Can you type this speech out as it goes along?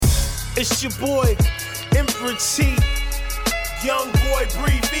It's your boy, Emperor T. Young boy,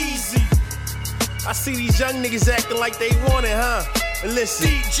 breathe easy. I see these young niggas acting like they want it, huh? And listen,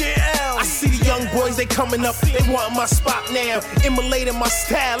 DJL. I see the young boys, they coming up, they want my spot now. Emulating my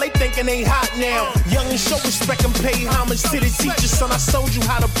style, they thinking they hot now. Young and show respect and pay homage to the teachers. Son, I showed you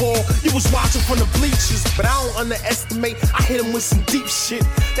how to ball, you was watching from the bleachers. But I don't underestimate, I hit them with some deep shit.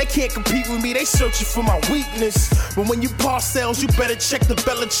 They can't compete with me, they searching for my weakness. But when you parcels, you better check the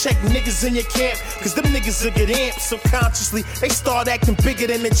Belichick niggas in your camp. Cause them niggas will get amped subconsciously. They start acting bigger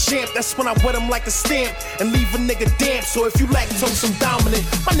than the champ. That's when I wet them like a stamp and leave a nigga damp. So if you lactose, I'm dominant.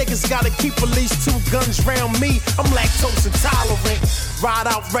 My niggas gotta keep at least 2 guns round me. I'm lactose intolerant. Ride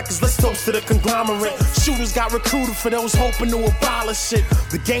out records, let's toast to the conglomerate. Shooters got recruited for those hoping to abolish it.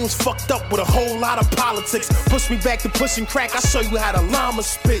 The game's fucked up with a whole lot of politics. Push me back to pushing crack, I'll show you how the llama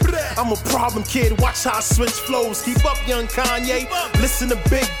spit. I'm a problem kid, watch how I switch flows. Keep up, young Kanye, listen to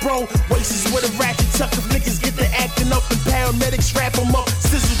Big Bro. Waces with a ratchet tuck if niggas get to acting up. And paramedics wrap them up,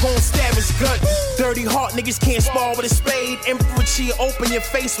 scissors gon' stab his gut. Dirty heart niggas can't spar with a spade. Emperor Chi, open your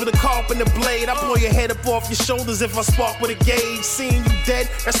face with a carpenter blade. I blow your head up off your shoulders if I spark with a gauge. Seeing you dead,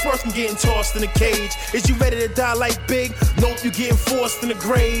 that's worse than getting tossed in a cage. Is you ready to die like Big? Nope, you getting forced in the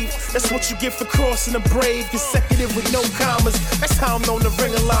grave. That's what you get for crossing the brave. Consecutive with no commas, that's how I'm known to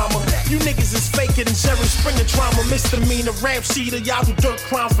ring a llama. You niggas is faker than Jerry Springer trauma. Misdemeanor rap sheeter, y'all do dirt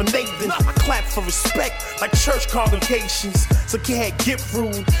crime for Nathan. I clap for respect like church congregations. So can't get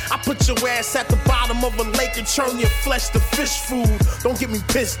rude. I put your ass at the bottom of a lake and turn your flesh to fish food. Don't get me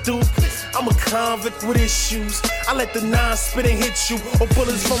pissed, dude. I'm a convict with issues. I let the 9 spit and hit you. Or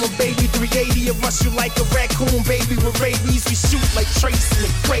bullets from a baby 380 of us, you like a raccoon baby with rabies. We shoot like Trace in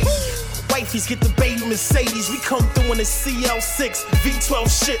the crate. Wifeys get the baby Mercedes. We come through in the CL6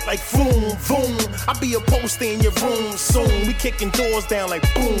 V12 shit like boom, boom. I be a poster in your room soon. We kicking doors down like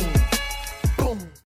boom.